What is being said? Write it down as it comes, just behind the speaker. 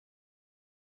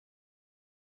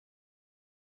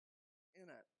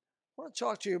I want to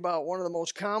talk to you about one of the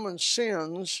most common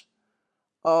sins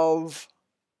of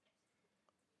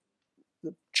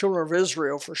the children of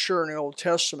Israel, for sure, in the Old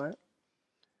Testament.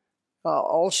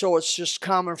 Also, it's just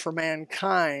common for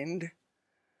mankind.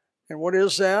 And what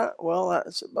is that? Well,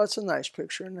 that's a nice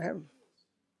picture.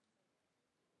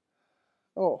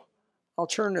 Oh, I'll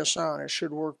turn this on. It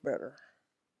should work better.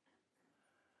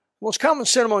 The most common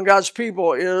sin among God's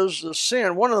people is the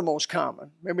sin, one of the most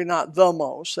common, maybe not the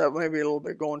most, that may be a little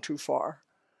bit going too far,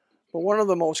 but one of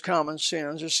the most common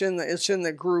sins, it's in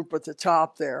the group at the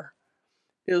top there,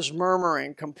 is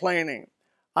murmuring, complaining.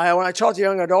 When I taught the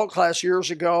young adult class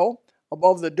years ago,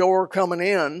 above the door coming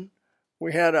in,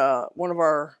 we had one of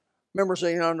our members of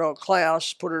the young adult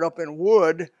class put it up in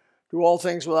wood, do all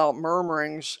things without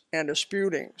murmurings and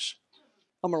disputings.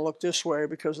 I'm going to look this way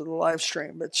because of the live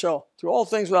stream. But so, do all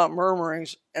things without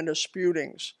murmurings and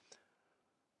disputings.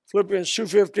 Philippians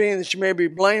 2:15, that you may be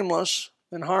blameless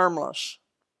and harmless,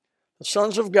 the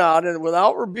sons of God, and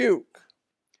without rebuke,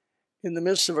 in the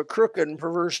midst of a crooked and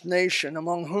perverse nation,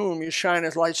 among whom you shine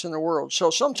as lights in the world.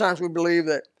 So sometimes we believe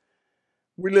that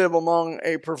we live among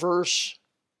a perverse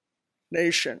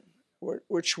nation,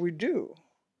 which we do.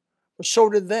 But so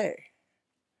did they.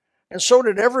 And so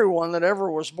did everyone that ever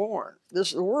was born.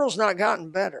 The world's not gotten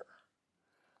better.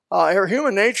 Our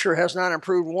human nature has not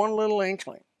improved one little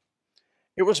inkling.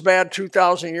 It was bad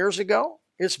 2,000 years ago.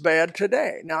 It's bad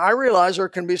today. Now, I realize there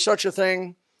can be such a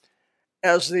thing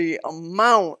as the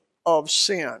amount of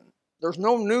sin. There's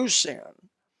no new sin.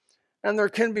 And there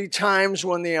can be times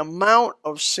when the amount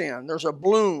of sin, there's a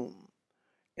bloom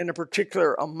in a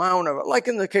particular amount of it, like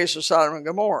in the case of Sodom and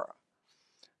Gomorrah.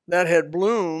 That had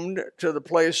bloomed to the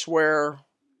place where,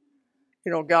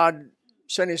 God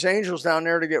sent his angels down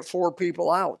there to get 4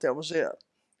 people out. That was it.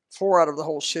 4 out of the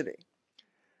whole city.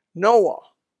 Noah,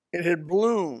 it had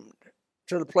bloomed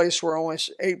to the place where only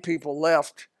 8 people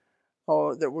left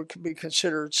that would be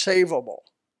considered savable.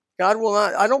 God will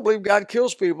not, I don't believe God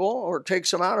kills people or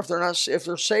takes them out if they're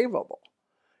savable.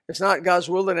 It's not God's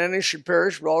will that any should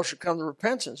perish, but all should come to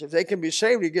repentance. If they can be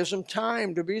saved, he gives them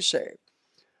time to be saved.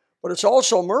 But it's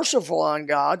also merciful on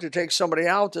God to take somebody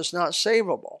out that's not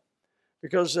savable,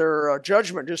 because their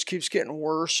judgment just keeps getting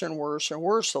worse and worse and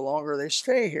worse the longer they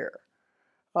stay here,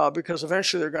 because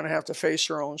eventually they're going to have to face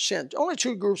their own sin. Only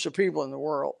 2 groups of people in the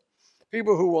world.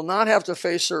 People who will not have to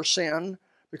face their sin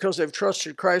because they've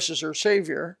trusted Christ as their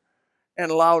Savior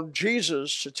and allowed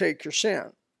Jesus to take your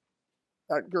sin.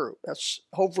 That group. That's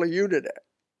hopefully you today.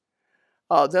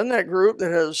 Then that group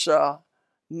that has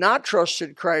not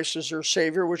trusted Christ as their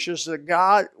Savior, which is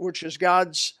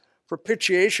God's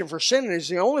propitiation for sin, and he's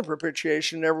the only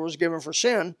propitiation that ever was given for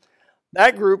sin.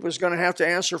 That group is going to have to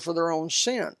answer for their own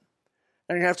sin,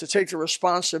 and you have to take the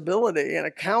responsibility and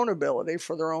accountability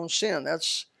for their own sin.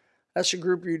 That's a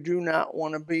group you do not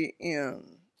want to be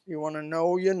in. You want to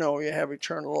know you have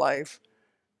eternal life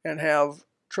and have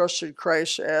trusted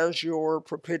Christ as your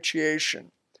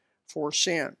propitiation for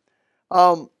sin.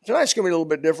 Tonight's going to be a little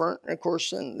bit different, of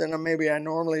course, than maybe I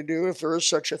normally do, if there is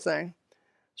such a thing.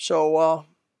 So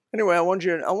anyway, I want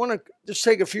to just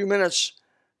take a few minutes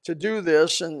to do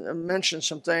this and mention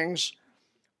some things.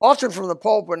 Often from the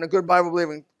pulpit in a good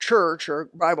Bible-believing church or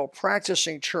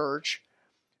Bible-practicing church,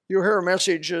 you'll hear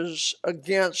messages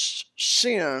against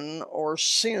sin or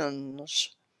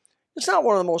sins. It's not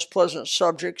one of the most pleasant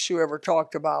subjects you ever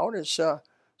talked about. It's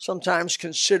sometimes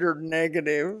considered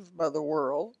negative by the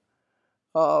world.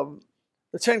 The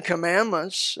 10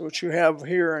 Commandments, which you have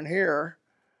here and here,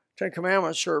 10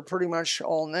 Commandments are pretty much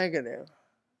all negative,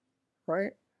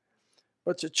 right?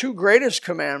 But the 2 greatest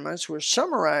commandments, which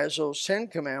summarize those 10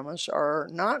 commandments, are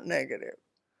not negative.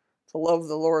 To love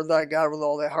the Lord thy God with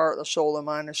all thy heart, the soul, the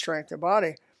mind, the strength, the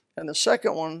body. And the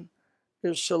second one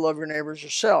is to love your neighbors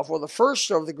yourself. Well, the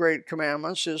first of the great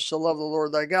commandments is to love the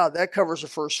Lord thy God. That covers the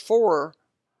first 4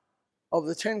 of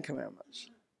the 10 commandments.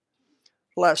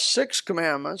 The last 6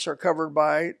 commandments are covered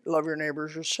by love your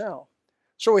neighbors yourself.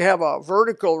 So we have a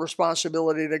vertical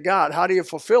responsibility to God. How do you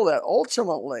fulfill that?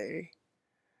 Ultimately,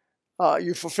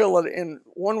 you fulfill it in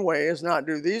one way, is not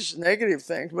do these negative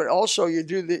things, but also you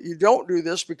don't do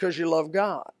this because you love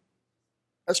God.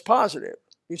 That's positive.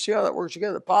 You see how that works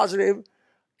together? The positive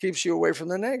keeps you away from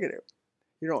the negative.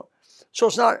 So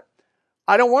it's not,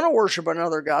 I don't want to worship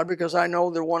another God because I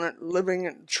know the one living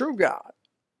and true God.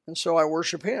 And so I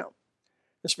worship him.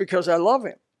 It's because I love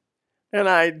him. And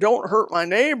I don't hurt my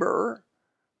neighbor.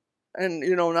 And,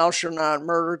 thou shalt not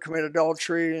murder, commit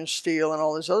adultery, and steal, and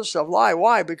all this other stuff. Lie.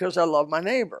 Why? Because I love my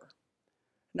neighbor.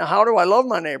 Now, how do I love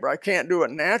my neighbor? I can't do it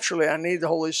naturally. I need the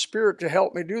Holy Spirit to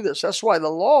help me do this. That's why the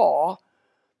law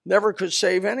never could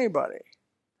save anybody.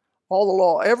 All the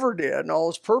law ever did, and all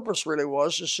its purpose really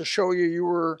was, is to show you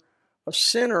were a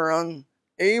sinner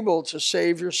unable to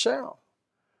save yourself.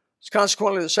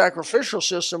 Consequently, the sacrificial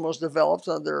system was developed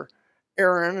under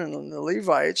Aaron and the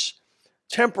Levites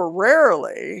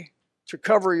temporarily to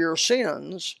cover your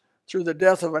sins through the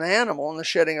death of an animal and the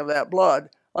shedding of that blood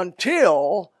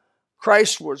until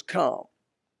Christ would come.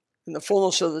 In the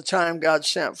fullness of the time, God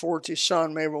sent forth his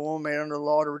Son, made of a woman, made under the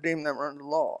law, to redeem them under the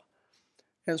law.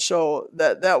 And so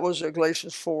that was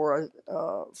Galatians 4,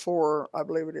 I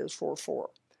believe it is, 4:4.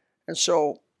 And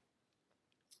so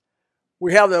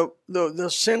we have the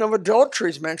sin of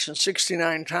adultery is mentioned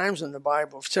 69 times in the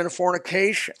Bible. Sin of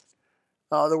fornication.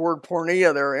 The word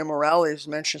porneia there, immorality, is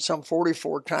mentioned some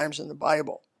 44 times in the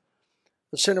Bible.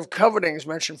 The sin of coveting is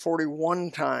mentioned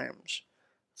 41 times.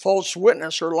 False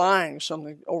witness or lying,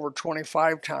 something over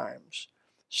 25 times.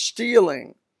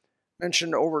 Stealing,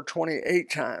 mentioned over 28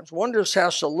 times. One just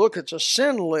has to look at the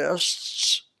sin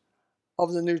lists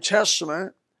of the New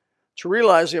Testament to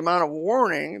realize the amount of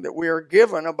warning that we are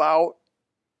given about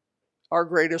our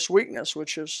greatest weakness,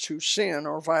 which is to sin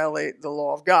or violate the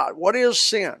law of God. What is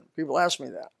sin? People ask me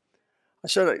that. I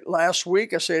said it last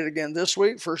week. I say it again this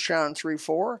week, 1 John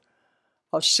 3:4.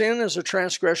 A sin is a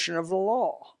transgression of the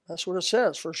law. That's what it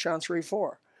says, 1 John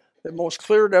 3:4.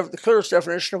 The clearest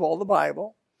definition of all the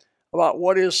Bible about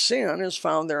what is sin is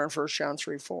found there in 1 John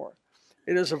 3:4.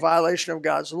 It is a violation of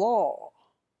God's law.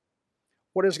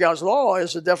 What is God's law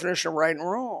is the definition of right and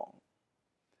wrong.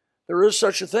 There is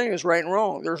such a thing as right and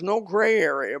wrong. There's no gray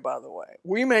area, by the way.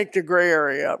 We make the gray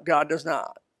area up. God does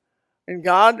not. And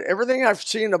God, everything I've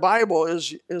seen in the Bible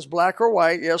is black or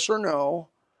white, yes or no.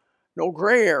 No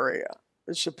gray area.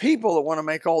 It's the people that want to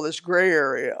make all this gray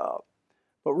area up.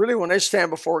 But really, when they stand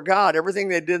before God, everything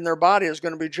they did in their body is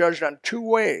going to be judged on two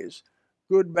ways: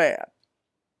 good, bad.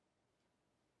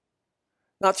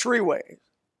 Not three ways: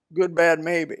 good, bad,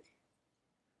 maybe.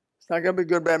 It's not going to be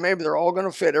good, bad, maybe. They're all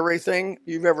going to fit. Everything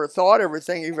you've ever thought,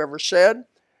 everything you've ever said,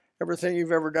 everything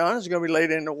you've ever done is going to be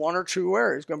laid into one or two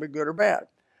areas. It's going to be good or bad.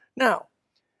 Now,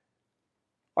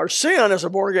 our sin as a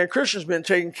born-again Christian has been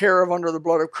taken care of under the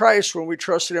blood of Christ when we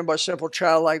trusted him by simple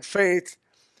childlike faith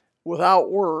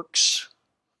without works.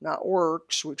 Not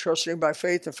works. We trusted him by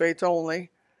faith and faith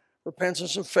only.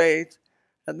 Repentance and faith.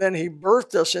 And then he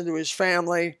birthed us into his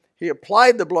family. He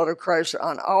applied the blood of Christ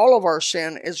on all of our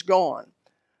sin. It's gone.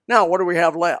 Now, what do we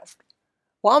have left?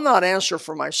 Well, I'll not answer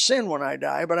for my sin when I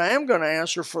die, but I am going to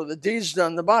answer for the deeds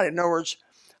done in the body. In other words,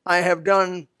 I have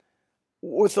done,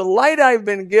 with the light I've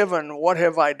been given, what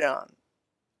have I done?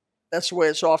 That's the way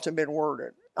it's often been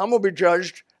worded. I'm going to be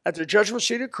judged at the judgment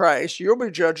seat of Christ. You'll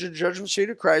be judged at the judgment seat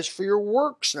of Christ for your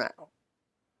works now.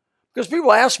 Because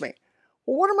people ask me,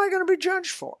 well, what am I going to be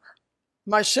judged for?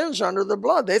 My sin's under the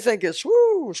blood. They think it's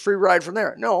free ride from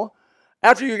there. No,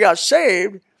 after you got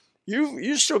saved,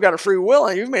 you still got a free will,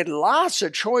 and you've made lots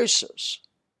of choices.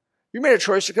 You made a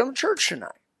choice to come to church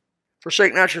tonight.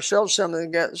 Forsake not yourselves,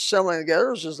 assembling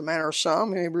together, as is the manner of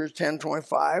some, in Hebrews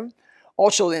 10:25.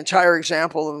 Also, the entire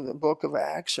example of the book of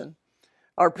Acts. And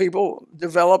our people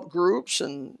develop groups,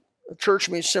 and the church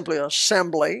means simply an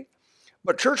assembly.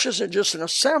 But church isn't just an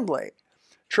assembly.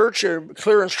 Church, a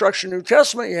clear instruction in the New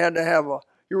Testament,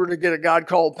 you were to get a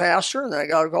God-called pastor, and that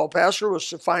God-called pastor was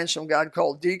to find some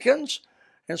God-called deacons.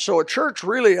 And so a church,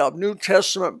 really a New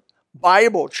Testament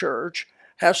Bible church,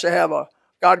 has to have a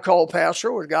God-called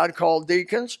pastor with God-called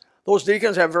deacons. Those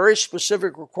deacons have very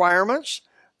specific requirements.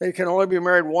 They can only be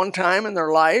married one time in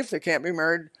their life. They can't be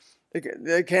married.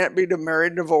 They can't be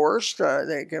married divorced.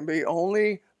 They can be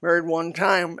only married one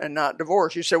time and not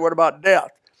divorced. You say, what about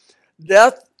death?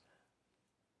 Death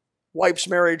wipes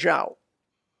marriage out.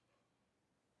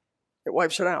 It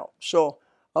wipes it out. So,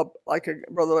 like a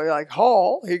brother like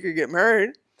Hall, he could get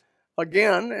married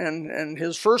again, and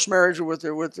his first marriage with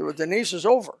Denise is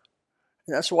over.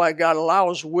 And that's why God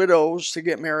allows widows to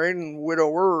get married and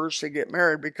widowers to get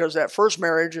married, because that first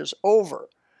marriage is over.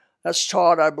 That's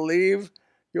taught, I believe,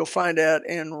 you'll find that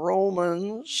in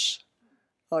Romans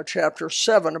chapter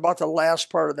 7, about the last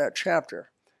part of that chapter.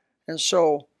 And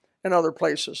so, in other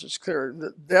places, it's clear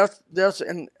that death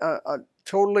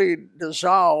totally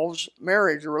dissolves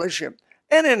marriage, the relationship.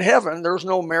 And in heaven, there's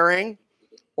no marrying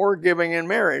or giving in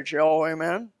marriage. Oh,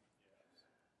 amen?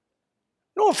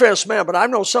 No offense, man, but I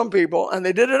know some people, and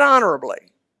they did it honorably.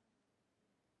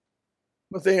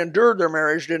 But they endured their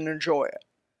marriage, didn't enjoy it.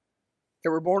 They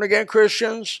were born-again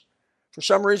Christians. For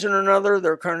some reason or another,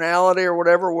 their carnality or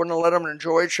whatever wouldn't let them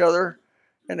enjoy each other.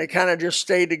 And they kind of just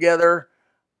stayed together.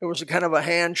 It was a kind of a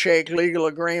handshake, legal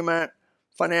agreement,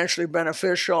 financially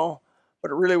beneficial,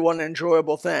 but it really wasn't an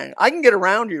enjoyable thing. I can get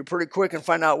around you pretty quick and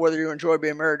find out whether you enjoy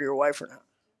being married to your wife or not.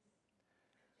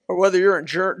 or whether you're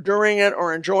enduring it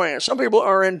or enjoying it. Some people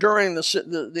are enduring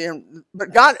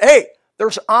but God, hey,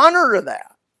 there's honor to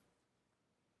that.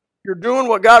 You're doing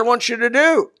what God wants you to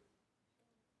do.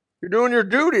 You're doing your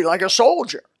duty like a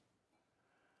soldier.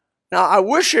 Now, I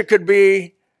wish it could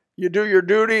be you do your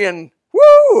duty and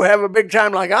woo, have a big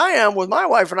time like I am with my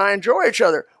wife and I enjoy each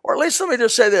other. Or at least let me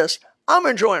just say this, I'm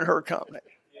enjoying her company.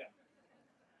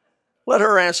 Let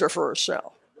her answer for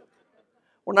herself.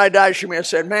 When I die, she may have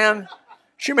said,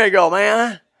 she may go,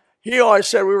 he always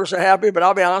said we were so happy, but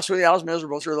I'll be honest with you, I was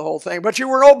miserable through the whole thing. But you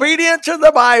were obedient to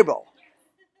the Bible.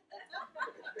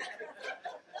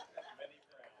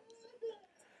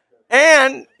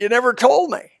 And you never told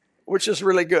me, which is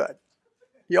really good.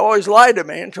 You always lied to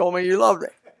me and told me you loved me.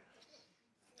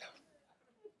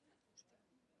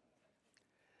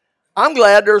 I'm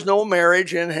glad there's no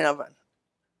marriage in heaven.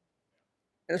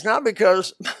 It's not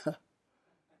because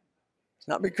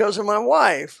of my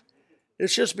wife.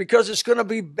 It's just because it's going to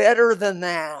be better than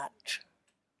that.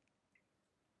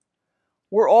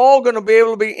 We're all going to be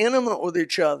able to be intimate with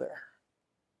each other.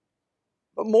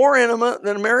 But more intimate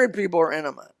than married people are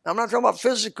intimate. I'm not talking about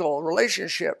physical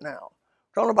relationship now.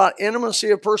 I'm talking about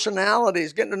intimacy of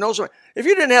personalities, getting to know someone. If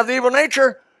you didn't have the evil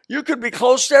nature, you could be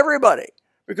close to everybody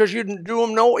because you didn't do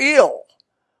them no ill.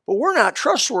 But we're not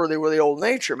trustworthy with the old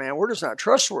nature, man. We're just not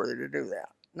trustworthy to do that.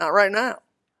 Not right now.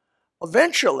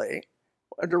 Eventually,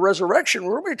 at the resurrection,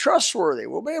 we'll be trustworthy.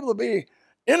 We'll be able to be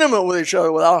intimate with each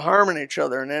other without harming each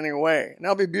other in any way. And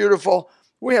that'll be beautiful.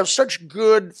 We have such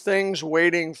good things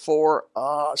waiting for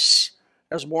us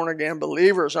as born-again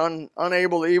believers,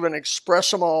 unable to even express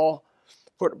them all,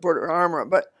 put our armor on.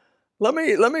 But let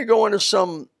me go into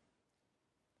some,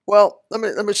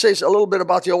 let me say a little bit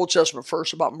about the Old Testament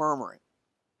first, about murmuring.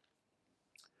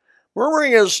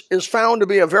 Murmuring is found to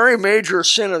be a very major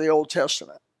sin of the Old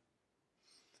Testament.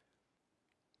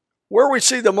 Where we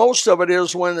see the most of it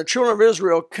is when the children of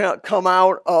Israel come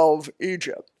out of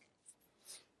Egypt.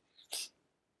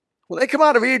 When they come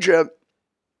out of Egypt,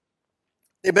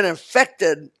 they've been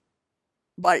infected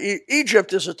by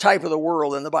Egypt is a type of the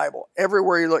world in the Bible.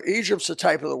 Everywhere you look, Egypt's a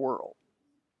type of the world.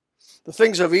 The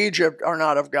things of Egypt are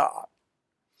not of God.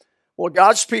 Well,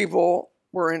 God's people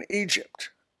were in Egypt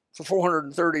for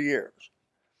 430 years.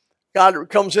 God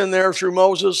comes in there through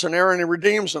Moses and Aaron and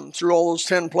redeems them through all those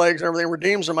 10 plagues and everything,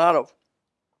 redeems them out of.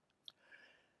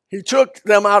 He took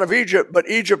them out of Egypt, but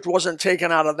Egypt wasn't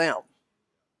taken out of them.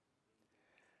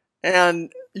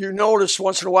 And you notice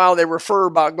once in a while they refer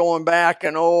about going back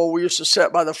and, we used to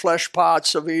sit by the flesh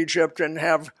pots of Egypt and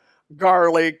have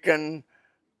garlic and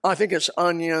I think it's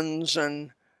onions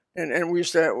and we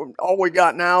used to, all we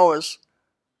got now is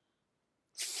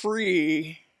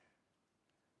free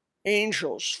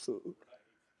angels food.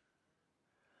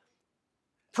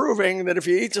 Proving that if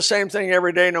you eat the same thing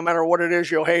every day, no matter what it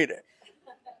is, you'll hate it.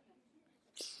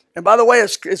 And by the way,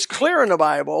 it's clear in the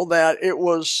Bible that it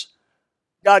was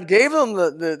God gave them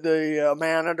the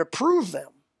manna to prove them.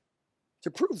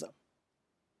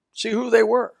 See who they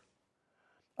were.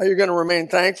 Are you going to remain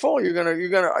thankful?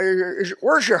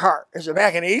 Where's your heart? Is it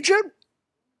back in Egypt?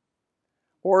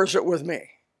 Or is it with me?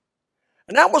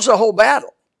 And that was the whole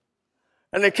battle.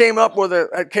 And they came up with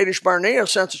at Kadesh Barnea,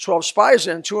 sent the 12 spies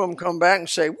in. 2 of them come back and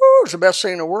say, woo, it's the best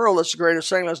thing in the world. It's the greatest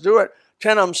thing. Let's do it.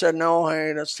 10 of them said, no,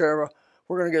 hey, that's terrible.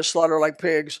 We're going to get slaughtered like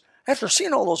pigs. After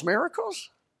seeing all those miracles,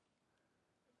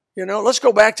 let's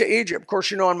go back to Egypt. Of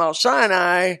course, on Mount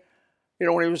Sinai,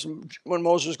 when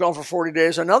Moses was gone for 40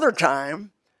 days, another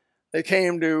time, they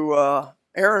came to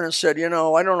Aaron and said, I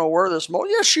don't know where this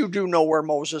Moses, yes, you do know where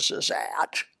Moses is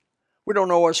at. We don't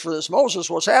know what's for this Moses,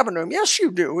 what's happened to him. Yes,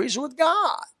 you do. He's with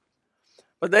God.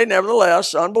 But they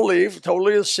nevertheless, unbelief,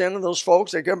 totally the sin of those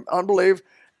folks. They could unbelieve.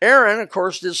 Aaron, of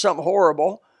course, did something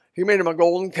horrible. He made him a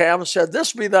golden calf and said,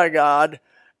 this be thy God.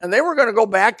 And they were going to go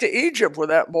back to Egypt with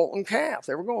that golden calf.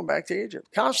 They were going back to Egypt.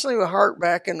 Constantly with heart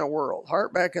back in the world.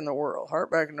 Heart back in the world.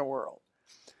 Heart back in the world.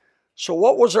 So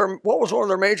what was one of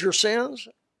their major sins?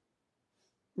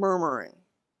 Murmuring.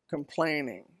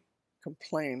 Complaining.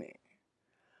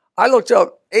 I looked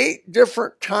up 8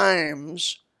 different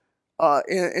times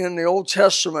in the Old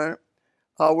Testament.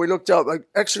 We looked up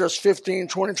Exodus 15,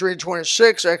 23,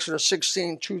 26, Exodus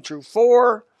 16, 2 through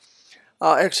 4,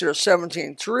 Exodus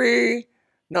 17, 3,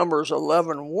 Numbers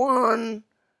 11, 1,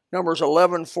 Numbers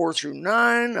 11, 4 through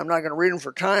 9. I'm not going to read them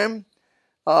for time.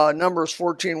 Numbers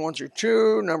 14, 1 through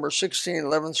 2, Numbers 16,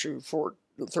 11 through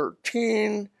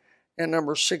 13, and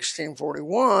Numbers 16,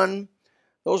 41.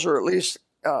 Those are at least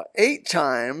 8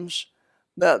 times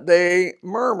that they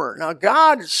murmur. Now,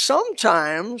 God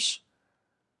sometimes,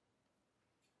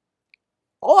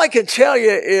 all I can tell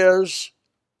you is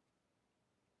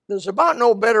there's about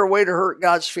no better way to hurt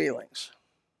God's feelings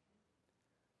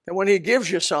than when he gives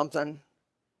you something,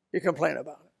 you complain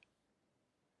about it.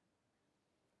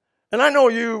 And I know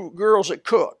you girls that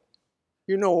cook,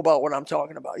 you know about what I'm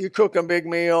talking about. You cook a big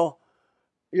meal,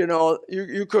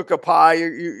 you cook a pie,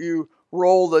 you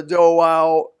roll the dough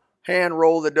out, hand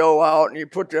roll the dough out, and you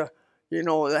put the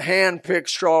hand picked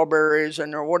strawberries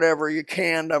and or whatever, you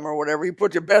canned them or whatever. You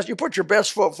put your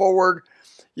best foot forward.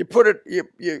 You put it,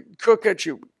 you cook it,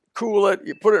 you cool it,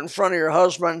 you put it in front of your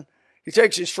husband. He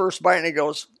takes his first bite and he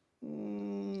goes,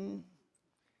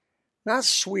 not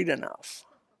sweet enough.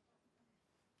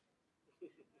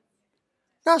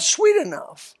 Not sweet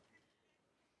enough.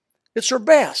 It's her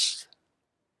best.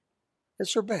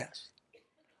 It's her best.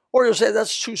 Or you'll say,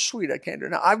 that's too sweet, I can't do it.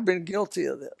 Now, I've been guilty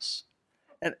of this.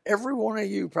 And every one of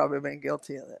you probably been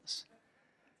guilty of this.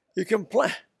 You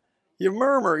complain, you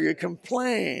murmur, you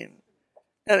complain.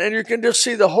 And you can just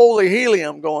see the holy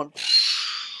helium going.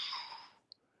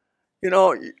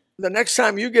 The next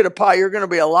time you get a pie, you're going to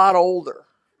be a lot older.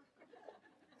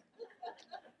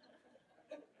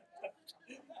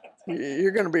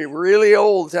 You're going to be really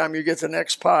old the time you get the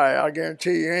next pie. I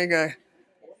guarantee you ain't going to.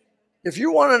 If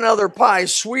you want another pie,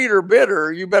 sweet or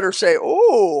bitter, you better say,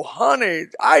 oh, honey,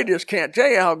 I just can't tell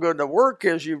you how good the work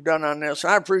is you've done on this.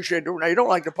 I appreciate it. Now, you don't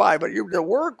like the pie, but the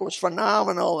work was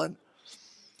phenomenal.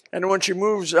 And when she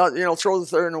moves out, throw the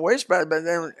third in the waistband, but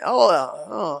then,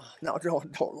 no,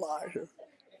 don't lie.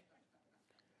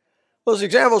 Those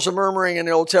examples of murmuring in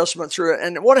the Old Testament through it.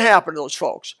 And what happened to those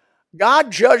folks?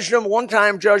 God judged them, one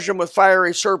time judged them with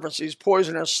fiery serpents. These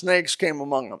poisonous snakes came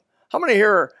among them. How many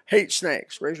here hate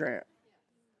snakes? Raise your hand.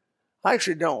 I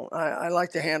actually don't. I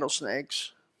like to handle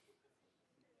snakes.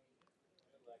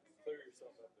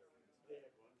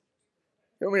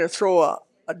 You want me to throw a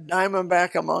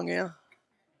diamondback among you?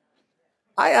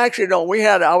 I actually don't.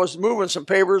 I was moving some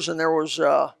papers and there was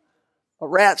a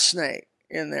rat snake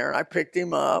in there. And I picked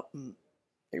him up and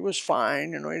he was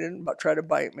fine. He didn't try to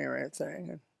bite me or anything.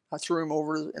 And I threw him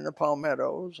over in the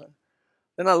palmettos. And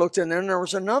then I looked in there and there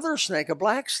was another snake, a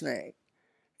black snake.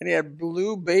 And he had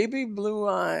baby blue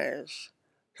eyes.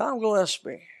 Tom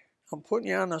Gillespie, I'm putting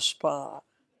you on the spot.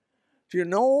 Do you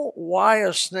know why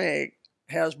a snake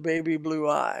has baby blue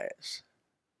eyes?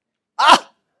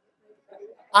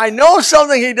 I know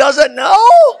something he doesn't know.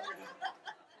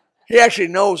 He actually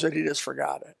knows it. He just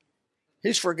forgot it.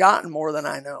 He's forgotten more than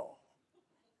I know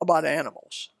about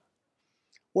animals.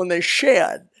 When they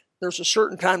shed, there's a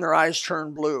certain time their eyes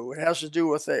turn blue. It has to do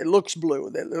with it looks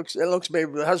blue. It looks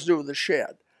baby blue. It has to do with the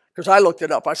shed. Because I looked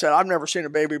it up. I said, I've never seen a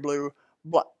baby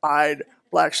blue-eyed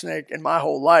black snake in my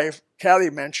whole life. Callie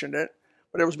mentioned it,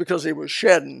 but it was because he was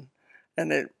shedding.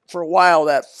 And for a while,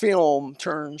 that film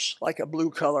turns like a blue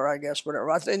color, I guess, whatever.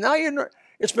 I think now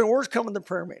it's been worse coming to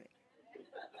prayer meeting.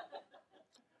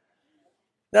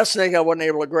 That snake I wasn't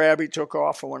able to grab. He took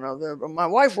off and went over. My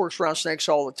wife works around snakes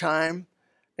all the time.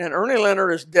 And Ernie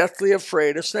Leonard is deathly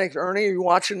afraid of snakes. Ernie, are you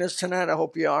watching this tonight? I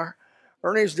hope you are.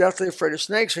 Ernie's deathly afraid of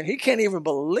snakes, and he can't even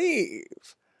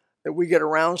believe that we get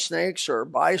around snakes or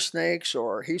buy snakes,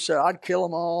 or he said, I'd kill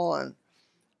them all. And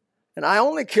I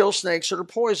only kill snakes that are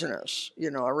poisonous. I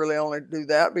really only do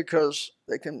that because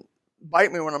they can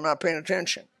bite me when I'm not paying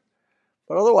attention.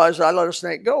 But otherwise, I let a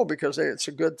snake go because it's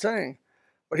a good thing.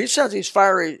 But he sent these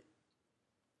fiery,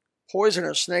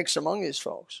 poisonous snakes among these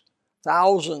folks.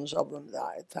 Thousands of them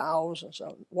died. Thousands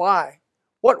of them. Why?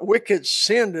 What wicked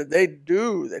sin did they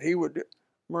do that he would do?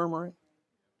 Murmuring.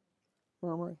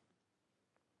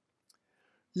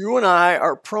 You and I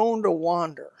are prone to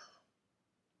wander.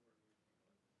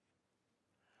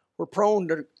 We're prone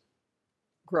to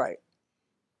gripe.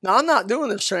 Now, I'm not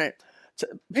doing this tonight.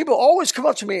 People always come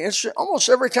up to me, almost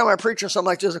every time I preach on something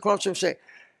like this, they come up to me and say,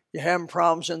 you having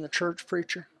problems in the church,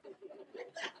 preacher?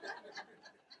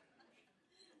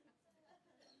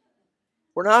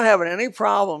 We're not having any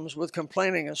problems with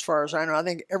complaining as far as I know. I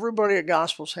think everybody at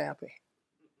Gospel's happy.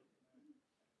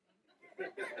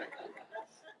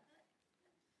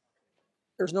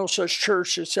 There's no such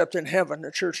church except in heaven,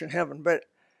 the church in heaven. But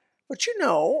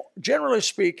generally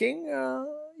speaking,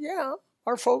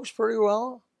 our folks pretty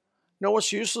well know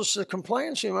it's useless to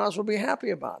complain, so you might as well be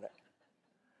happy about it.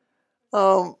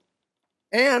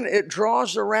 And it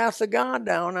draws the wrath of God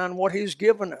down on what he's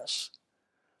given us.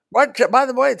 But by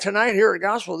the way, tonight here at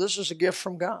Gospel, this is a gift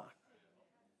from God.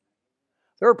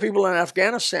 There are people in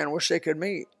Afghanistan wish they could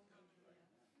meet.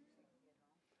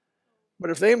 But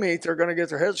if they meet, they're going to get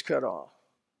their heads cut off.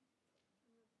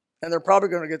 And they're probably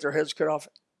going to get their heads cut off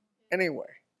anyway.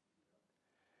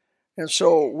 And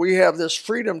so we have this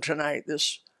freedom tonight,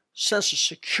 this sense of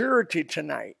security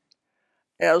tonight.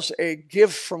 as a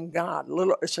gift from God.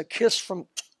 It's a kiss from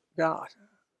God.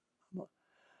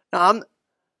 Now,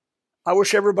 I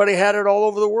wish everybody had it all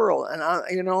over the world. And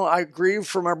I grieve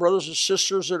for my brothers and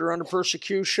sisters that are under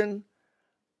persecution.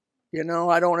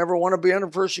 I don't ever want to be under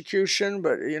persecution,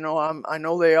 but I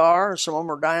know they are. Some of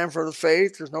them are dying for the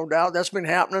faith. There's no doubt that's been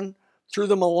happening through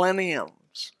the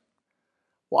millenniums.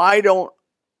 Why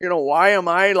am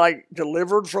I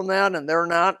delivered from that and they're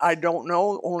not? I don't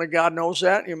know. Only God knows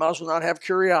that. You might as well not have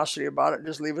curiosity about it.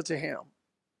 Just leave it to Him.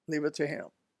 Leave it to Him.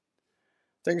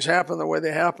 Things happen the way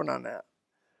they happen on that.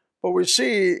 But we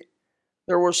see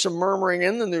there was some murmuring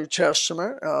in the New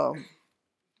Testament.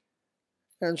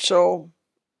 And so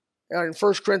in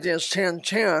 1 Corinthians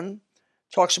 10:10,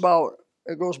 talks about,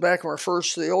 it goes back and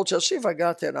refers to the Old Testament. See if I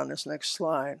got that on this next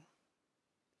slide.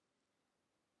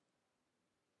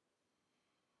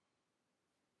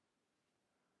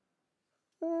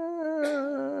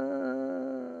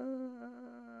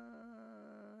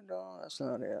 No, that's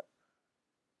not it.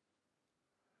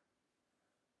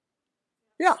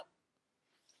 Yeah,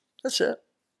 that's it.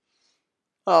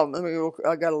 Let me look.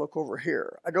 I got to look over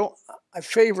here. I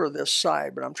favor this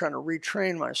side, but I'm trying to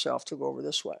retrain myself to go over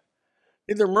this way.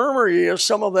 Neither murmur ye, as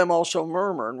some of them also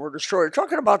murmur and were destroyed.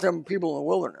 Talking about them people in the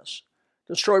wilderness,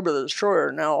 destroyed by the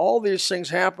destroyer. Now all these things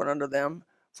happen unto them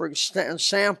for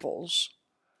examples,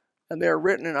 and they are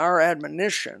written in our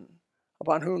admonition,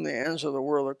 upon whom the ends of the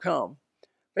world are come.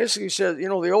 Basically says, the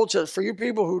Old Testament, for you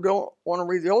people who don't want to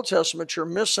read the Old Testament, you're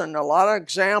missing a lot of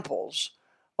examples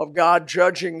of God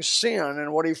judging sin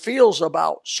and what He feels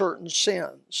about certain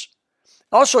sins.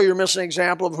 Also, you're missing an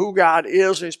example of who God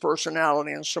is, His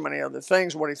personality, and so many other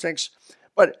things, what He thinks.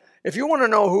 But if you want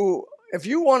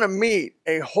to meet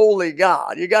a holy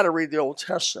God, you got to read the Old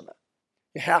Testament.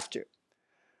 You have to.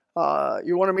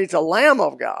 You want to meet the Lamb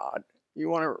of God, you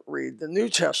want to read the New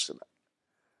Testament.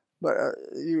 But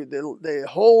the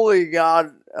holy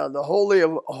God, the Holy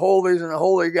of Holies and the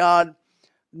holy God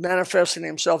manifesting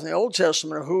Himself in the Old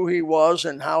Testament of who He was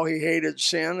and how He hated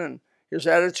sin and His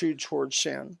attitude towards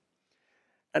sin.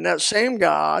 And that same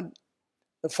God,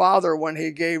 the Father, when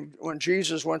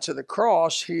Jesus went to the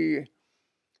cross, He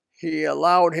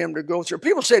allowed Him to go through.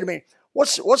 People say to me,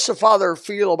 "What's the Father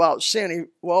feel about sin?"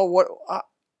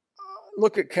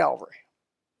 Look at Calvary.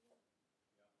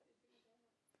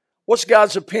 What's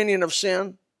God's opinion of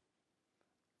sin?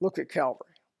 Look at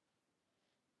Calvary.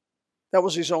 That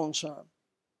was His own Son.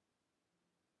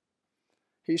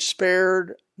 He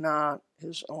spared not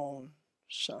His own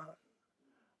Son,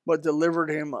 but delivered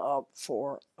Him up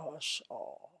for us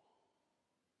all.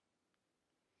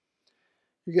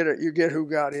 You get who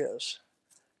God is.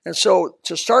 And so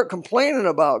to start complaining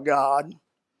about God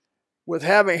with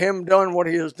having Him done what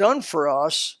He has done for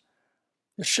us,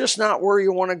 it's just not where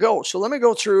you want to go. So let me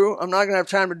go through. I'm not going to have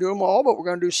time to do them all, but we're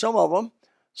going to do some of them.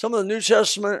 Some of the New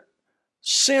Testament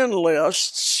sin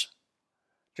lists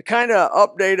to kind of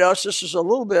update us. This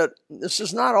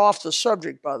is not off the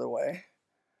subject, by the way.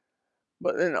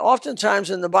 But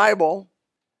oftentimes in the Bible,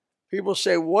 people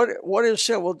say, what is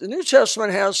sin? Well, the New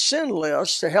Testament has sin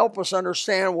lists to help us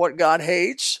understand what God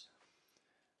hates,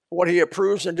 what He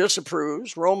approves and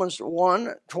disapproves. Romans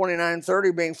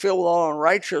 1:29-30, being filled with all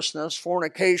unrighteousness,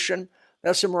 fornication,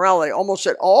 that's immorality. Almost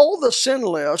at all the sin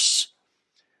lists,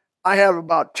 I have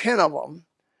about 10 of them.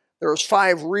 There's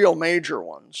 5 real major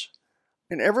ones.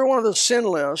 In every one of the sin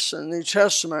lists in the New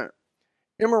Testament,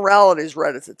 immorality is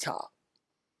right at the top.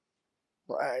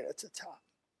 Right at the top.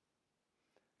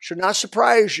 Should not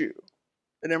surprise you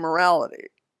that immorality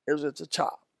is at the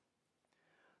top.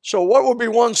 So what would be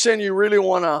one sin you really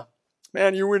want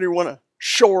to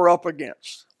shore up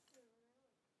against?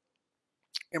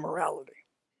 Immorality.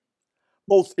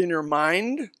 Both in your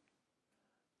mind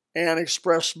and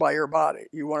expressed by your body.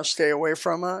 You want to stay away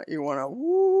from it. You want to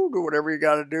do whatever you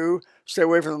got to do. Stay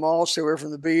away from the mall, stay away from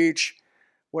the beach,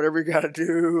 whatever you got to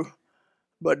do.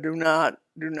 But do not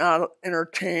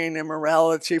entertain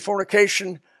immorality.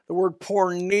 Fornication, the word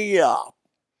porneia.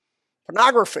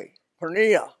 Pornography,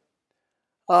 porneia.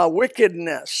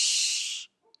 Wickedness,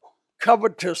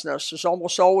 covetousness is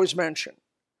almost always mentioned.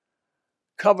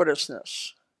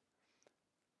 Covetousness.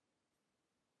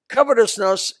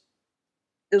 Covetousness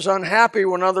is unhappy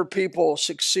when other people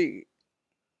succeed.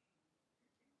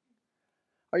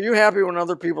 Are you happy when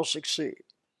other people succeed?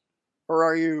 Or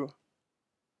are you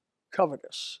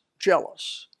covetous,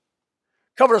 jealous?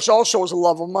 Covetous also is a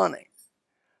love of money.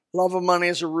 Love of money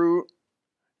is a root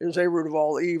of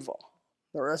all evil.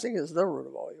 Or I think it's the root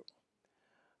of all evil.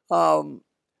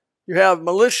 You have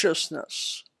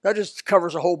maliciousness. That just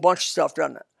covers a whole bunch of stuff,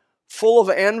 doesn't it? Full of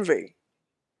envy.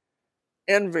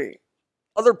 Envy.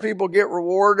 Other people get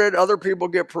rewarded. Other people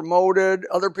get promoted.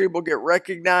 Other people get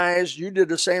recognized. You did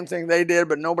the same thing they did,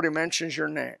 but nobody mentions your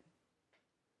name.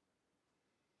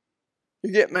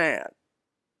 You get mad.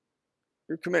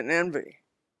 You're committing envy.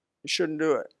 You shouldn't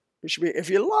do it. You should be, if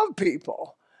you love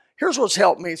people, here's what's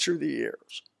helped me through the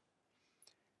years.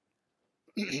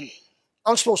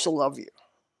 I'm supposed to love you.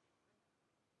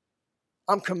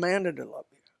 I'm commanded to love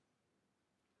you.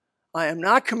 I am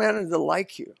not commanded to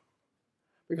like you,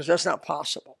 because that's not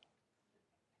possible.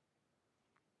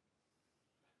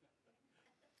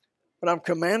 But I'm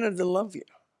commanded to love you.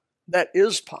 That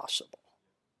is possible.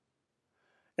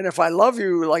 And if I love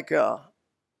you like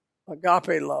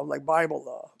agape love, like Bible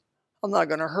love, I'm not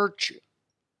going to hurt you.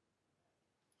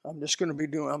 I'm going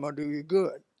to do you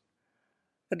good.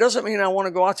 It doesn't mean I want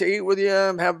to go out to eat with you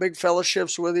and have big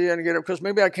fellowships with you and get it, because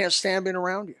maybe I can't stand being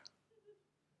around you.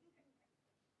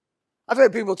 I've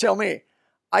had people tell me,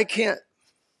 I can't.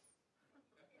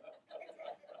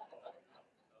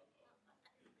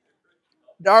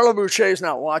 Darla Boucher's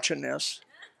not watching this,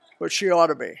 but she ought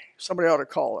to be. Somebody ought to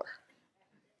call her.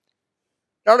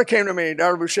 Darla came to me.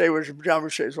 Darla Boucher was John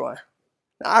Boucher's wife.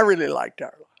 Now, I really like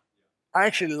Darla. I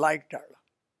actually like Darla.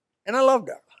 And I love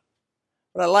Darla.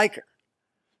 But I like her.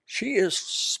 She is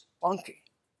spunky.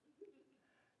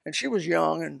 And she was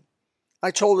young, and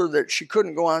I told her that she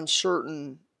couldn't go on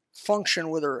certain function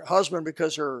with her husband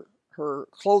because her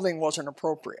clothing wasn't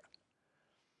appropriate.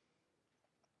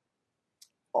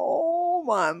 Oh,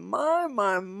 my,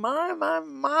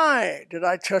 did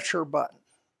I touch her button.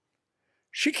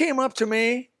 She came up to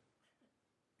me,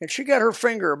 and she got her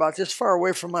finger about this far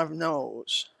away from my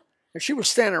nose. And she was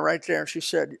standing right there, and she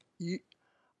said,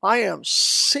 I am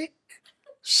sick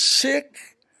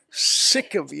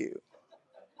of you.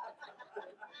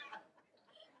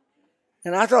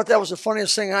 And I thought that was the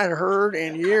funniest thing I'd heard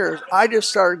in years. I just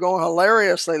started going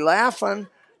hilariously laughing.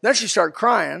 Then she started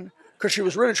crying because she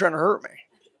was really trying to hurt me.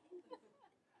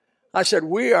 I said,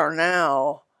 we are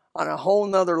now on a whole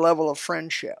nother level of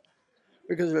friendship.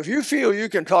 Because if you feel you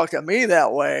can talk to me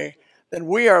that way, then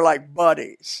we are like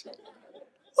buddies.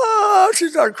 Oh, she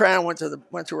started crying, went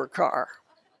to her car.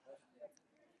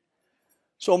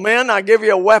 So men, I give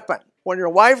you a weapon. When your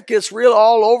wife gets real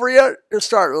all over you, just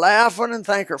start laughing and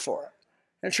thank her for it.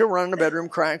 And she'll run in the bedroom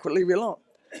crying, quit, leave you alone.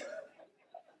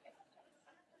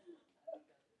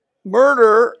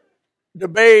 Murder,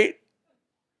 debate.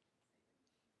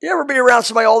 You ever be around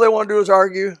somebody, all they want to do is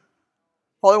argue?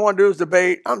 All they want to do is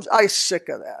debate? I'm sick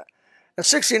of that. At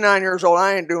 69 years old,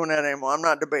 I ain't doing that anymore. I'm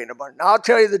not debating about it. Now, I'll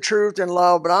tell you the truth in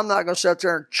love, but I'm not going to sit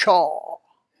there and chaw.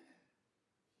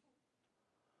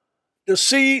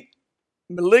 Deceit,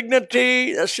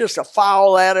 malignity, that's just a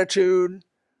foul attitude.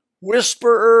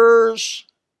 Whisperers,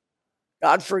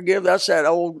 God forgive, that's that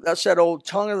old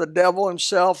tongue of the devil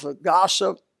himself,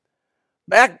 gossip.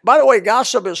 By the way,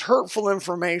 gossip is hurtful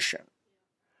information.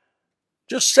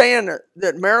 Just saying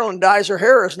that Marilyn dyes her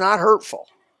hair is not hurtful.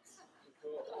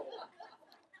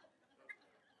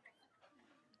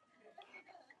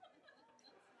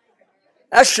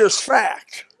 That's just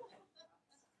fact.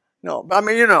 No, I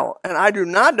mean, and I do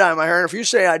not dye my hair, and if you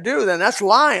say I do, then that's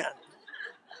lying.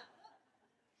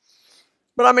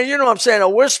 But I mean, you know what I'm saying? A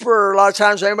whisperer, a lot of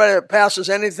times, anybody that passes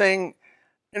anything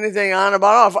on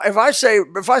about, if I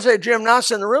say Jim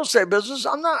Knott's in the real estate business,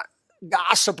 I'm not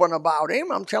gossiping about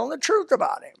him. I'm telling the truth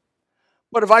about him.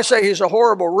 But if I say he's a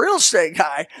horrible real estate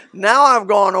guy, now I've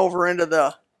gone over into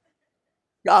the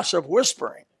gossip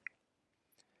whispering.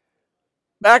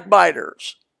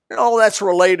 Backbiters. All that's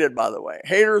related, by the way.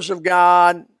 Haters of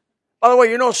God. By the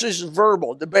way, this is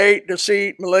verbal. Debate,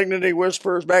 deceit, malignity,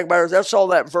 whispers, backbiters. That's all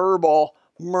that verbal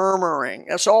murmuring.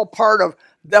 That's all part of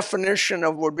definition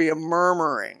of would be a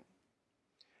murmuring.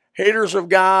 Haters of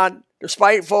God,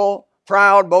 despiteful,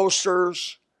 proud,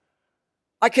 boasters.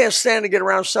 I can't stand to get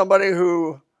around somebody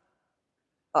who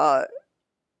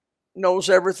knows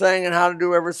everything and how to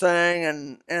do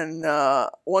everything. And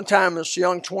one time this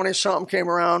young 20-something came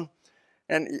around,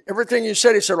 and everything you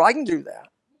said, he said, well, I can do that.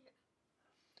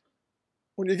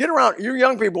 When you get around, you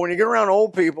young people, when you get around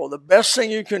old people, the best thing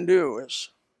you can do is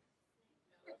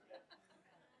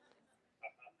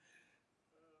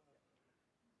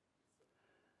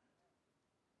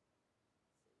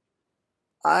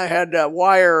I had to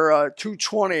wire a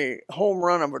 220 home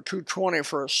run of a 220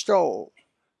 for a stove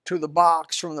to the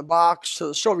box. From the box to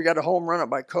the stove, you got to home run it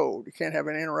by code. You can't have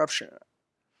any interruption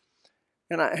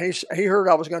in it. And he heard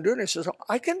I was going to do it, and he says, oh,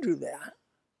 I can do that.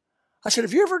 I said,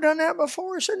 have you ever done that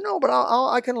before? He said, no, but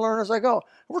I can learn as I go.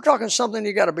 We're talking something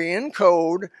you got to be in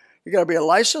code. You got to be a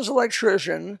licensed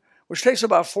electrician, which takes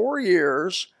about 4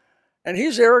 years. And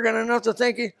he's arrogant enough to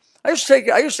think I used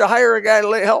to hire a guy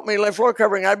to help me lay floor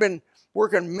covering. I've been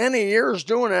working many years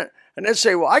doing it, and they'd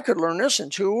say, well, I could learn this in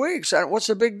 2 weeks. What's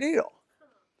the big deal?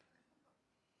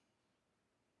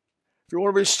 If you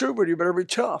want to be stupid, you better be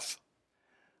tough.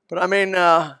 But I mean,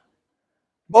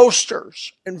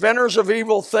 boasters, inventors of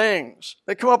evil things.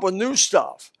 They come up with new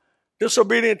stuff.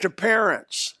 Disobedient to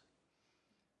parents.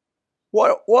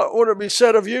 What would it be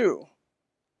said of you?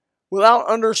 Without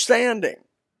understanding.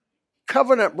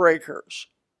 Covenant breakers.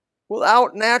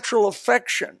 Without natural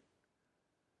affection.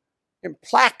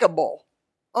 Implacable.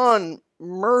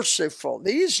 Unmerciful.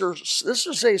 This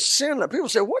is a sin. People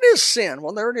say, what is sin?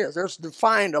 Well, there it is. There's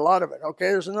defined a lot of it. Okay,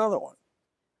 there's another one.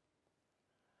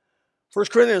 1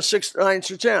 Corinthians 6, 9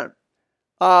 through 10.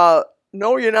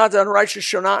 Know ye not that unrighteous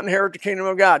shall not inherit the kingdom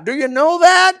of God? Do you know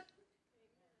that?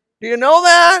 Do you know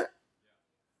that?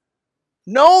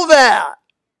 Know that.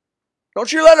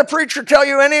 Don't you let a preacher tell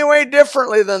you any way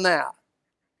differently than that.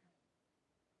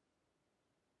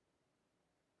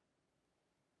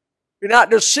 Be not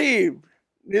deceived.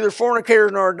 Neither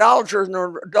fornicators, nor idolaters,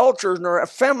 nor adulterers, nor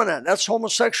effeminate. That's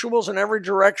homosexuals in every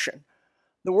direction.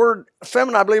 The word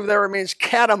effeminate, I believe there it means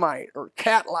catamite or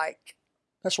cat-like.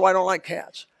 That's why I don't like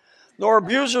cats. Nor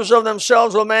abusers of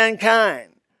themselves with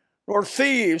mankind, nor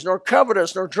thieves, nor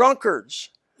covetous, nor drunkards,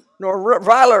 nor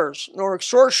revilers, nor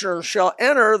extortioners shall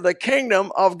enter the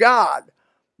kingdom of God.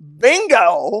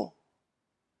 Bingo!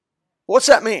 What's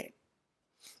that mean?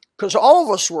 Because all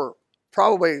of us were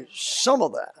probably some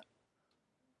of that.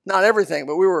 Not everything,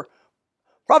 but we were,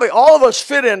 probably all of us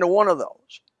fit into one of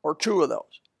those or two of those.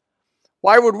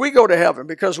 Why would we go to heaven?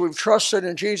 Because we've trusted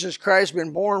in Jesus Christ,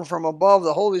 been born from above,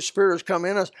 the Holy Spirit has come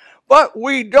in us. But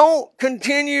we don't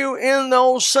continue in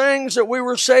those things that we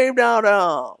were saved out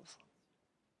of.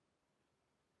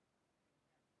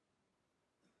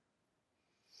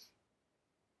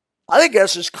 I think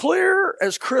that's as clear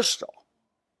as crystal.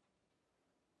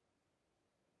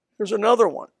 There's another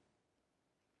one.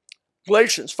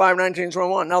 Galatians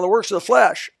 5:19-21. Now the works of the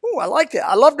flesh. Ooh, I like that.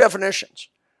 I love definitions.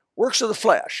 Works of the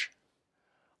flesh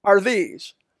are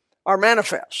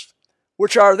manifest.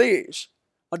 Which are these?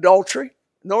 Adultery.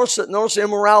 Notice the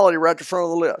immorality right at the front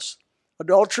of the list.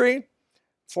 Adultery,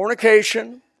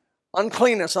 fornication,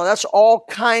 uncleanness. Now that's all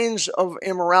kinds of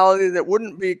immorality that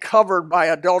wouldn't be covered by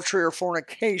adultery or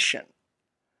fornication.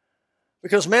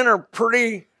 Because men are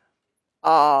pretty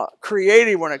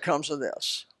creative when it comes to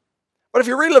this. But if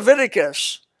you read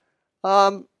Leviticus,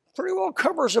 pretty well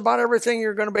covers about everything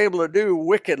you're going to be able to do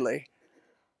wickedly.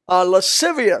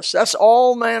 Lascivious, that's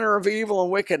all manner of evil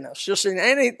and wickedness. And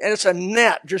it's a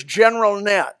net, just general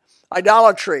net.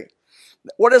 Idolatry.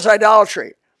 What is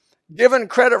idolatry? Giving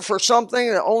credit for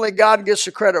something that only God gets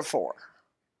the credit for.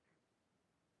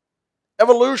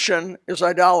 Evolution is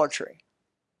idolatry.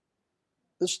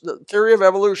 The theory of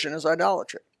evolution is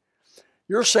idolatry.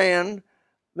 You're saying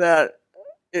that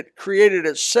it created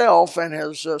itself and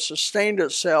has sustained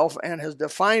itself and has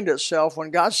defined itself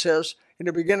when God says, in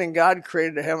the beginning, God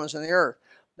created the heavens and the earth.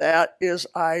 That is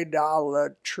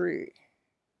idolatry.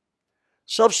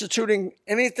 Substituting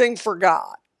anything for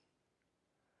God.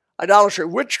 Idolatry.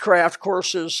 Witchcraft, of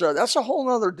course, that's a whole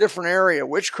other different area.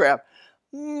 Witchcraft.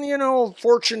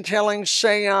 Fortune telling,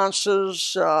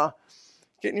 seances,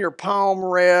 getting your palm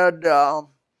read.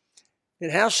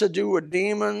 It has to do with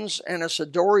demons, and it's a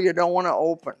door you don't want to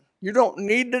open. You don't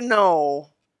need to know,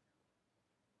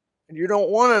 and you don't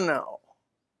want to know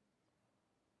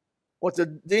what the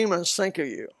demons think of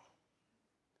you.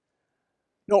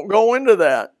 Don't go into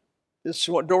that. It's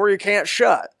a door you can't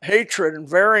shut. Hatred and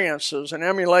variances and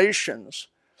emulations,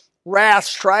 wrath,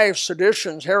 strife,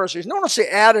 seditions, heresies. Notice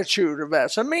the attitude of that.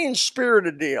 It's a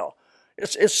mean-spirited deal.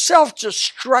 It's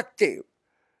self-destructive.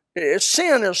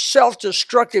 Sin is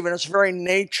self-destructive in its very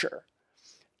nature.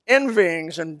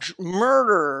 Envyings and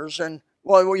murders, and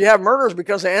you have murders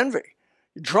because of envy.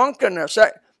 Drunkenness.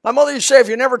 My mother used to say, if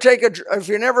you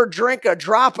never drink a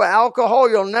drop of alcohol,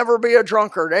 you'll never be a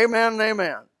drunkard. Amen and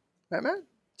amen. Amen.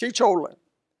 Teetotaling.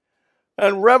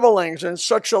 And revelings and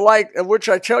such alike, of which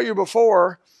I tell you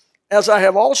before, as I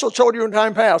have also told you in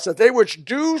time past, that they which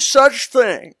do such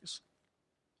things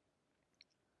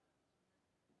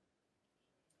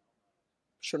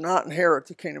shall not inherit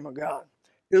the kingdom of God.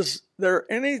 Is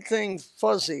there anything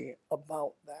fuzzy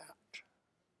about that?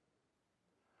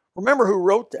 Remember who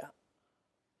wrote that?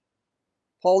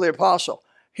 Paul the Apostle.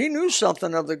 He knew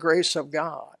something of the grace of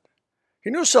God.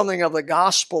 He knew something of the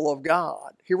gospel of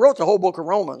God. He wrote the whole book of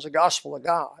Romans, the gospel of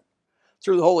God,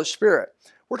 through the Holy Spirit.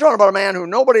 We're talking about a man who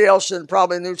nobody else in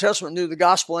probably the New Testament knew the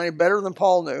gospel any better than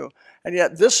Paul knew, and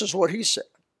yet this is what he said.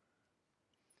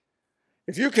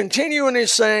 If you continue in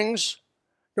these things,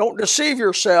 don't deceive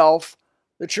yourself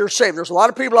that you're saved. There's a lot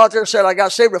of people out there that said, I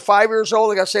got saved at 5 years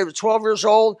old, I got saved at 12 years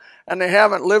old, and they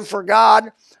haven't lived for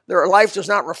God. Their life does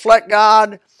not reflect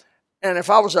God. And if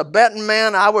I was a betting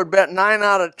man, I would bet 9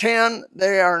 out of 10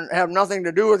 they have nothing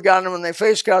to do with God. And when they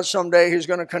face God someday, he's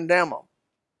going to condemn them.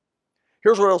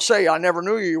 Here's what he'll say. I never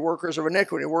knew you workers of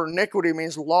iniquity. The word iniquity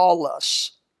means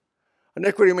lawless.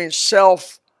 Iniquity means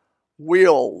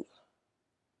self-willed.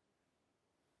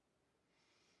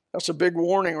 That's a big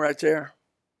warning right there.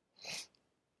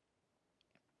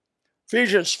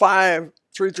 Ephesians 5,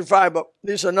 3-5, but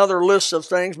these are another list of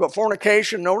things. But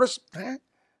fornication, notice,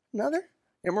 another.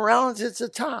 Immorality at the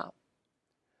top.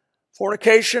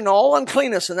 Fornication, all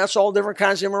uncleanness, and that's all different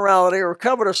kinds of immorality or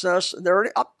covetousness.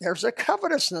 There's a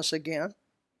covetousness again.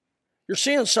 You're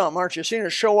seeing something, aren't you? You're seeing it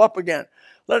show up again.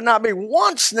 Let it not be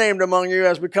once named among you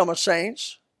as become a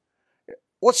saints.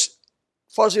 What's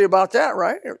fuzzy about that,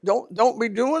 right? Don't be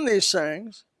doing these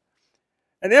things.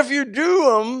 And if you do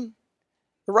them,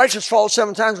 the righteous fall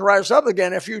 7 times and rise up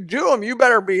again. If you do them, you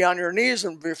better be on your knees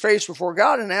and be face before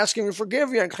God and ask him to forgive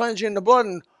you and cleanse you in the blood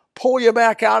and pull you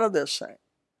back out of this thing.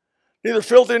 Neither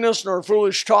filthiness nor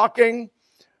foolish talking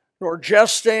nor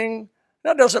jesting.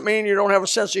 That doesn't mean you don't have a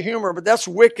sense of humor, but that's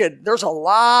wicked. There's a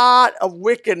lot of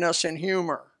wickedness in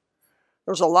humor.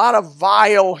 There's a lot of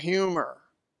vile humor.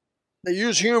 They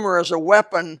use humor as a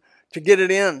weapon to get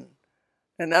it in.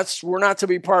 And we're not to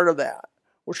be part of that.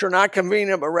 Which are not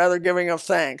convenient, but rather giving of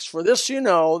thanks. For this you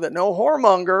know, that no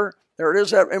whoremonger, there it is,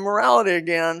 that immorality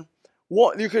again,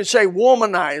 you could say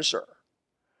womanizer,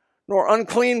 nor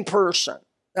unclean person,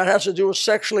 that has to do with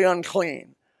sexually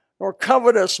unclean, nor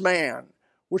covetous man,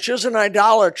 which is an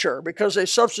idolater, because they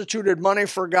substituted money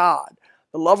for God.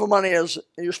 The love of money is,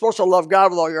 you're supposed to love God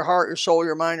with all your heart, your soul,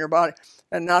 your mind, your body,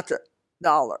 and not the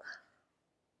dollar.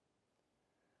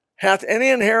 Hath any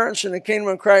inheritance in the kingdom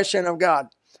of Christ and of God.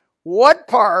 What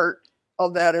part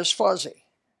of that is fuzzy?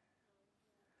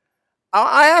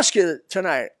 I ask you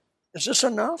tonight, is this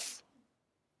enough?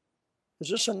 Is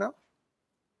this enough?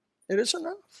 It is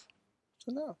enough. It's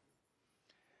enough.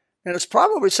 And it's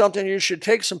probably something you should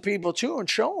take some people to and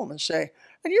show them and say,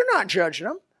 and you're not judging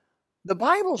them. The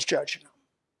Bible's judging them.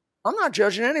 I'm not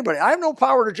judging anybody. I have no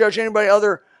power to judge anybody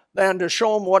other than to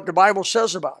show them what the Bible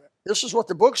says about it. This is what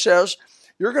the book says.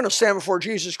 You're going to stand before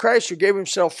Jesus Christ, who gave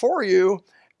himself for you,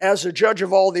 as a judge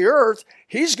of all the earth.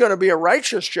 He's going to be a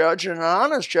righteous judge and an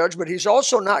honest judge, but he's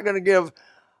also not going to give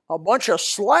a bunch of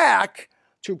slack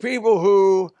to people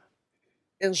who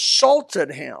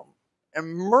insulted him and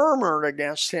murmured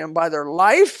against him by their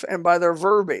life and by their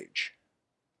verbiage.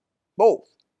 Both.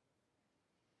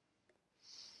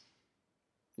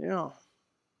 Yeah.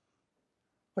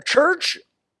 A church,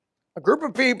 a group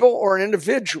of people, or an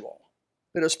individual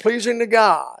that is pleasing to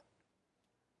God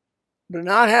do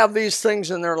not have these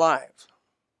things in their life.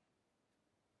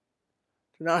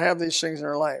 Do not have these things in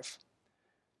their life.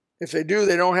 If they do,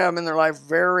 they don't have them in their life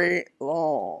very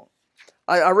long.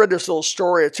 I read this little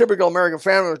story. A typical American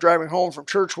family was driving home from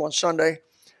church one Sunday.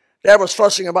 Dad was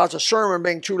fussing about the sermon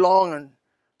being too long and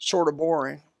sort of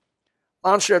boring.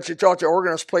 Mom said she thought the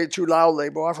organist played too loudly.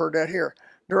 Boy, I've heard that here.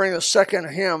 During the second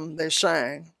hymn they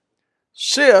sang,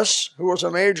 Sis, who was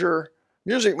a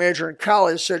music major in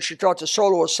college, said she thought the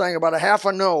soloist sang about a half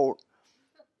a note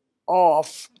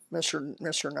off,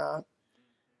 Mr. Knott,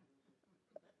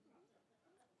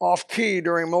 off key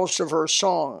during most of her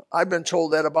song. I've been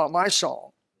told that about my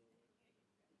song.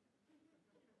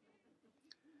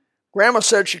 Grandma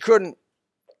said she couldn't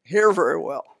hear very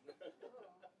well.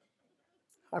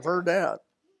 I've heard that.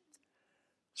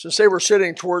 Since they were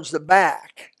sitting towards the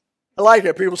back. I like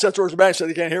it. People sit towards the back and say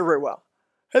they can't hear very well.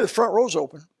 Hey, the front row's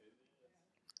open.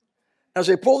 As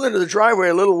they pulled into the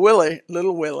driveway, little Willie,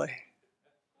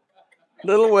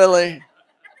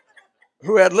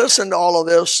 who had listened to all of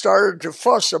this, started to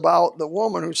fuss about the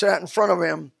woman who sat in front of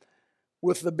him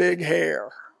with the big hair.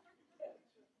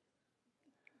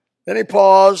 Then he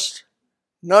paused,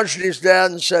 nudged his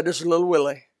dad and said, this is little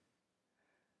Willie.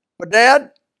 But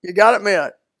Dad, you got to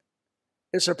admit,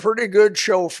 it's a pretty good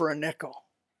show for a nickel.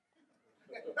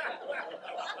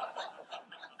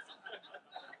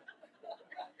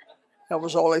 That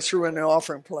was all they threw in the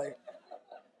offering plate.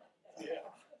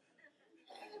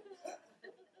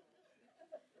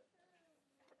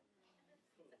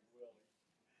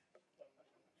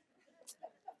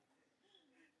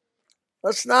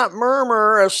 Let's not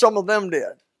murmur as some of them did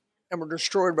and were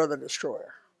destroyed by the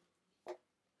destroyer.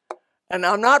 And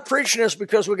I'm not preaching this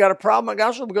because we got a problem with the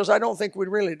gospel, because I don't think we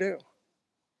really do.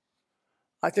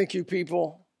 I think you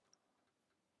people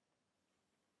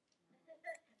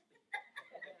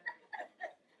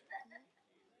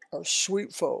are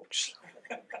sweet folks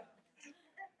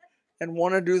and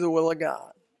want to do the will of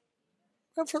God.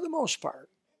 And for the most part.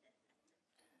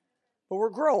 But we're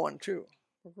growing too.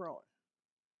 We're growing.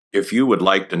 If you would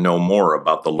like to know more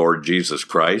about the Lord Jesus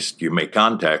Christ, you may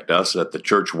contact us at the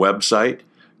church website,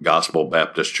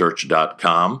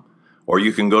 gospelbaptistchurch.com, or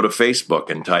you can go to Facebook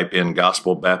and type in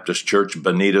Gospel Baptist Church,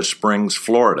 Bonita Springs,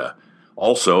 Florida.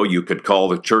 Also, you could call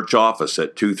the church office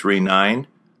at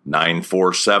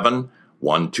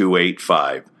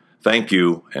 239-947-1285. Thank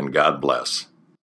you, and God bless.